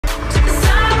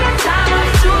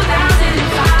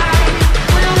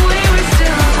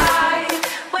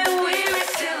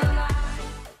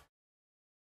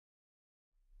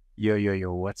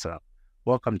Yo, what's up?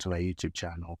 Welcome to my YouTube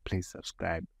channel. Please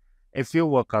subscribe. If you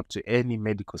walk up to any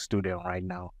medical student right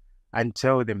now and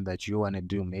tell them that you want to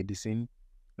do medicine,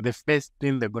 the first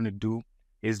thing they're going to do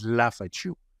is laugh at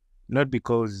you. Not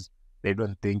because they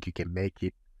don't think you can make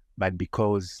it, but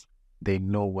because they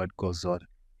know what goes on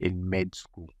in med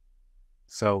school.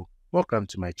 So, welcome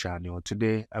to my channel.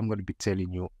 Today, I'm going to be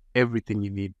telling you everything you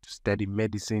need to study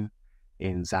medicine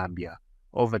in Zambia.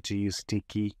 Over to you,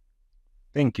 Sticky.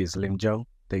 Thank you, Slim Joe.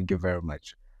 Thank you very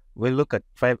much. We'll look at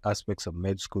 5 aspects of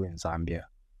med school in Zambia: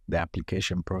 the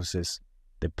application process,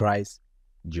 the price,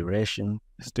 duration,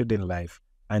 student life,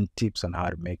 and tips on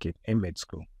how to make it in med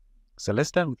school. So let's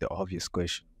start with the obvious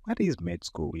question. What is med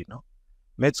school,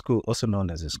 Med school, also known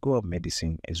as the School of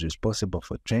Medicine, is responsible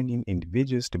for training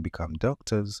individuals to become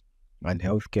doctors and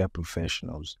healthcare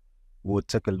professionals. We'll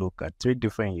take a look at 3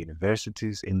 different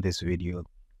universities in this video: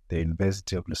 the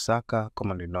University of Lusaka,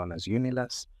 commonly known as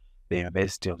UNILAS, the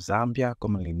University of Zambia,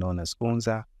 commonly known as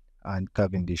UNZA, and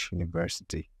Cavendish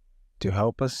University. To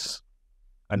help us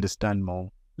understand more,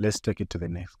 let's take it to the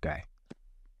next guy.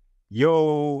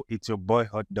 Yo, it's your boy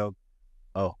Hot Dog.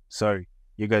 Oh, sorry,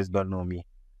 you guys don't know me.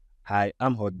 Hi,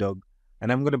 I'm Hot Dog,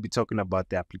 and I'm going to be talking about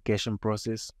the application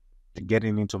process to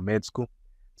getting into med school.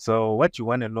 So what you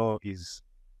want to know is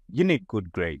you need good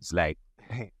grades. Like,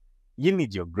 you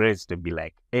need your grades to be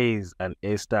like A's and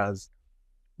A stars.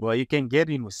 Well, you can get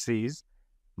in with C's,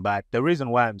 but the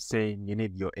reason why I'm saying you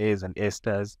need your A's and A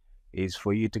stars is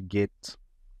for you to get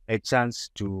a chance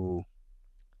to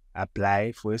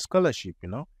apply for a scholarship,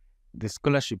 The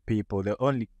scholarship people, they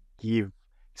only give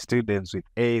students with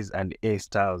A's and A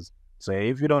stars. So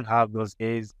if you don't have those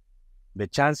A's, the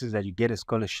chances that you get a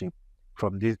scholarship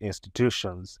from these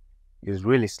institutions is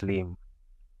really slim.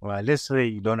 Well, let's say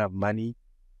you don't have money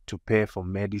to pay for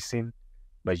medicine,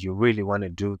 but you really want to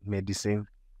do medicine,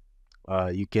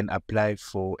 you can apply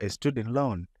for a student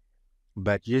loan.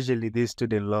 But usually these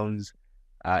student loans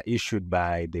are issued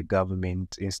by the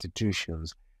government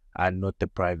institutions and not the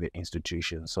private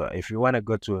institutions. So if you want to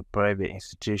go to a private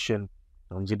institution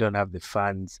and you don't have the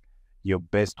funds, your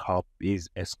best hope is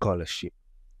a scholarship.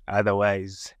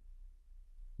 Otherwise,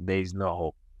 there is no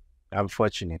hope,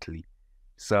 unfortunately.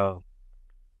 So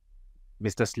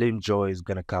Mr. Slim Joe is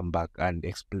going to come back and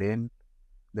explain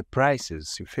the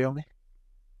prices, you feel me?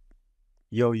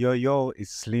 Yo,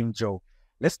 it's Slim Joe.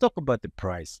 Let's talk about the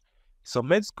price. So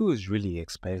med school is really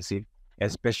expensive,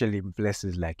 especially in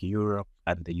places like Europe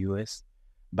and the US.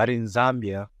 But in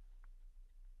Zambia,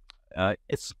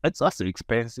 it's also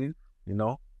expensive,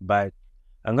 But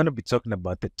I'm going to be talking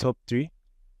about the top 3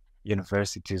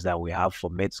 universities that we have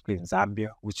for med school in Zambia,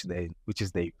 which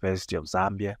is the University of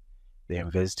Zambia, the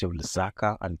University of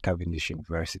Lusaka, and Cavendish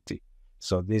University.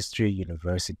 So these 3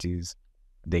 universities,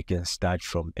 they can start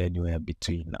from anywhere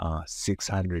between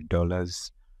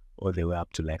 $600 all the way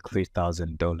up to like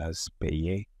 $3,000 per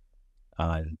year.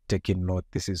 And taking note,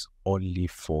 this is only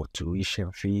for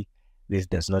tuition fee. This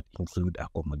does not include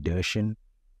accommodation.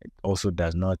 It also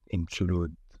does not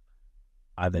include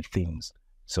other things.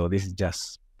 So this is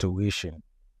just tuition,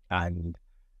 and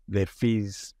the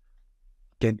fees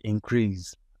can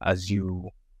increase as you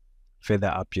further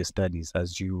up your studies,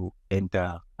 as you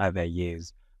enter other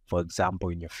years. For example,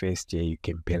 in your first year, you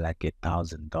can pay like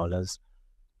 $1,000.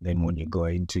 Then when you go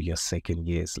into your second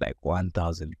year, it's like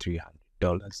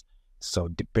 $1,300. So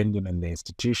depending on the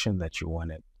institution that you want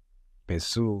to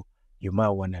pursue, you might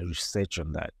want to research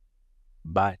on that.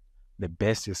 But the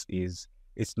best is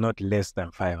it's not less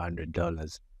than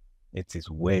 $500. It is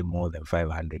way more than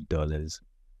 $500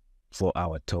 for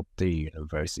our top 3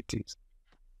 universities.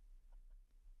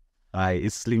 Hi,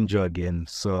 it's Slim Joe again.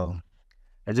 So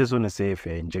I just want to say, if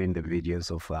you're enjoying the video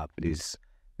so far, please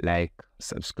like,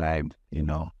 subscribe.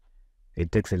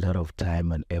 It takes a lot of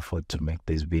time and effort to make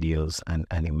these videos and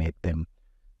animate them.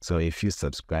 So if you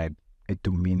subscribe, it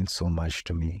will mean so much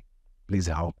to me. Please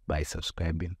help by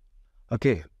subscribing.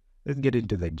 Okay, let's get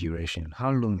into the duration.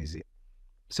 How long is it?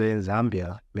 So in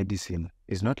Zambia, medicine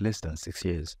is not less than 6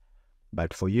 years.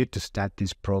 But for you to start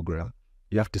this program,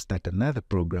 you have to start another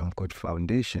program called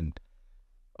Foundation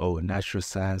or Natural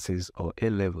Sciences or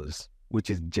A-levels, which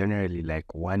is generally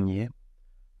like 1 year.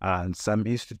 And some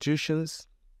institutions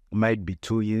might be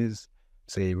 2 years.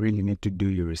 So you really need to do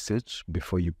your research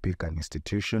before you pick an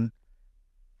institution.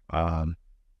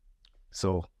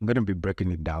 So I'm going to be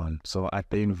breaking it down. So at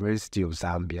the University of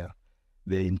Zambia,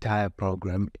 the entire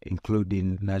program,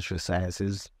 including natural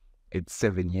sciences, it's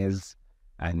 7 years.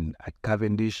 And at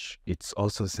Cavendish, it's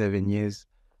also 7 years.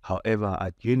 However,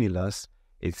 at UNILAS,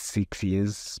 it's 6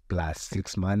 years plus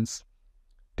 6 months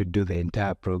to do the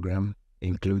entire program,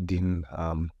 including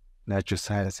natural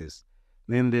sciences.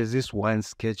 Then there's this one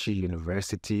sketchy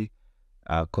university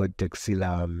called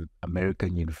Texila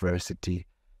American University.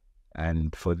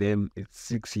 And for them, it's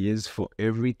 6 years for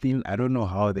everything. I don't know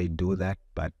how they do that,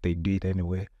 but they do it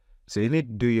anyway. So you need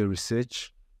to do your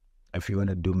research if you want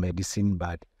to do medicine.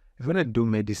 But if you want to do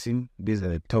medicine, these are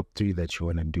the top three that you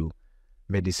want to do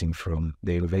medicine from: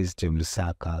 the University of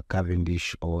Lusaka,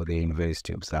 Cavendish, or the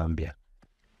University of Zambia.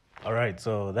 All right,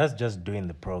 so that's just doing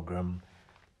the program.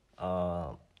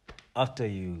 Uh, After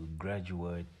you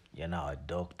graduate, you're now a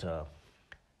doctor.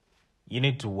 You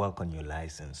need to work on your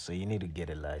license. So you need to get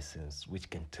a license, which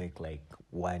can take like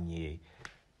 1 year.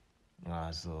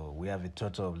 So we have a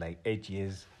total of like 8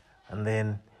 years. And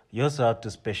then you also have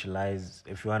to specialize,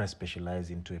 if you want to specialize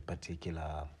into a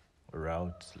particular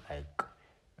route, like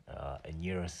a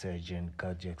neurosurgeon,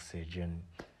 cardiac surgeon.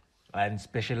 And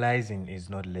specializing is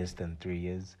not less than 3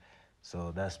 years.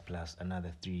 So that's plus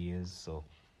another 3 years. So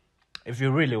if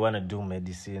you really want to do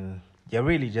medicine, you're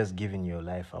really just giving your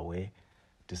life away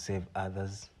to save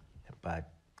others.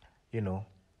 But, you know,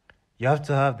 you have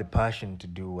to have the passion to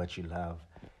do what you love,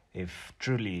 if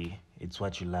truly it's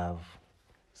what you love.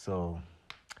 So,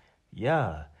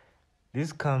 yeah,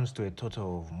 this comes to a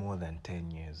total of more than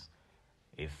 10 years.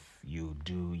 If you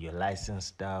do your license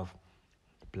stuff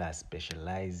plus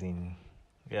specializing,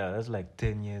 yeah, that's like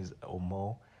 10 years or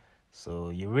more. So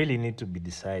you really need to be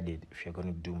decided if you're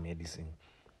going to do medicine.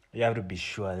 You have to be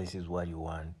sure this is what you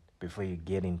want before you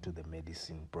get into the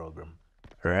medicine program.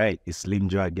 All right, it's Slim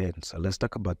Joe again. So let's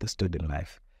talk about the student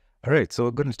life. All right, so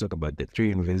we're going to talk about the three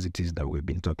universities that we've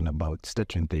been talking about,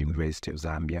 starting with the University of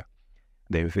Zambia.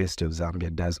 The University of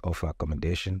Zambia does offer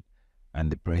accommodation,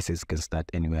 and the prices can start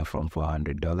anywhere from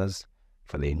 $400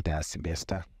 for the entire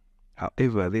semester.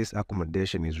 However, this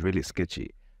accommodation is really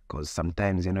sketchy because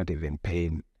sometimes you're not even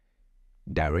paying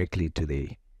directly to the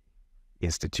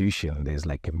institution. There's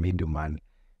like a middleman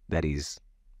that is,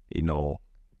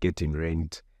 getting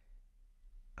rent.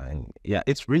 And yeah,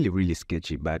 it's really, really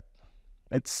sketchy, but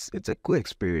it's a cool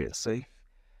experience. So if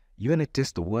you want to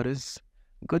test the waters,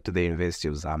 go to the University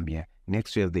of Zambia.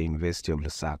 Next, we have the University of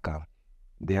Lusaka.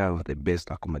 They have the best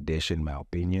accommodation, in my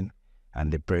opinion,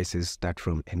 and the prices start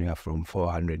from anywhere from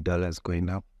 $400 going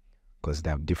up, because they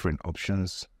have different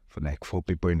options for like 4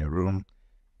 people in a room,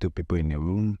 2 people in a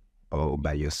room, or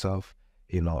by yourself,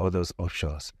 all those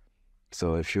options.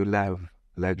 So if you love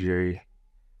luxury,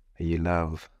 you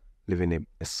love living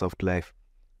a soft life,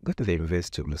 go to the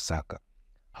University of Lusaka.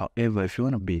 However, if you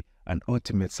want to be an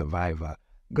ultimate survivor,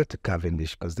 go to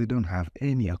Cavendish, because they don't have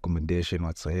any accommodation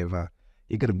whatsoever.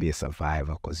 You're going to be a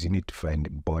survivor because you need to find a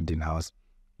boarding house,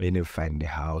 you need to find a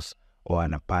house or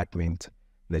an apartment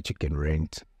that you can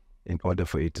rent in order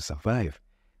for you to survive.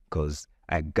 Because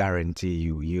I guarantee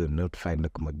you'll not find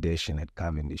accommodation at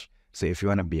Cavendish. So if you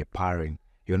want to be a parent,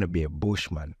 you want to be a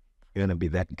bushman, you want to be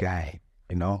that guy,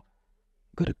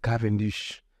 go to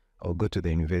Cavendish or go to the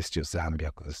University of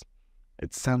Zambia, because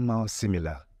it's somehow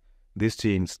similar. These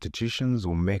two institutions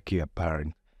will make you a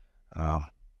parent.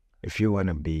 If you want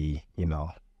to be,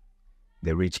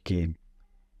 the rich kid,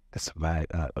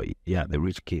 the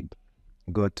rich kid,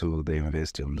 go to the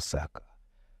University of Lusaka,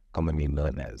 commonly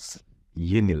known as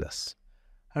Unilus.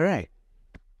 All right.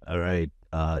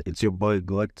 It's your boy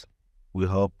God. We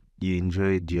hope you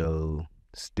enjoyed your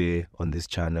stay on this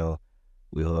channel.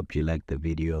 We hope you liked the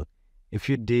video. If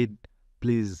you did,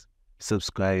 please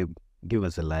subscribe, give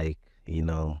us a like.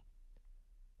 We're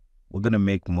gonna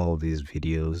make more of these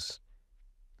videos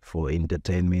for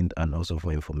entertainment and also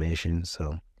for information.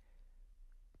 So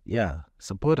yeah,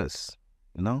 support us.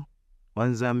 One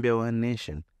Zambia, one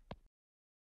nation.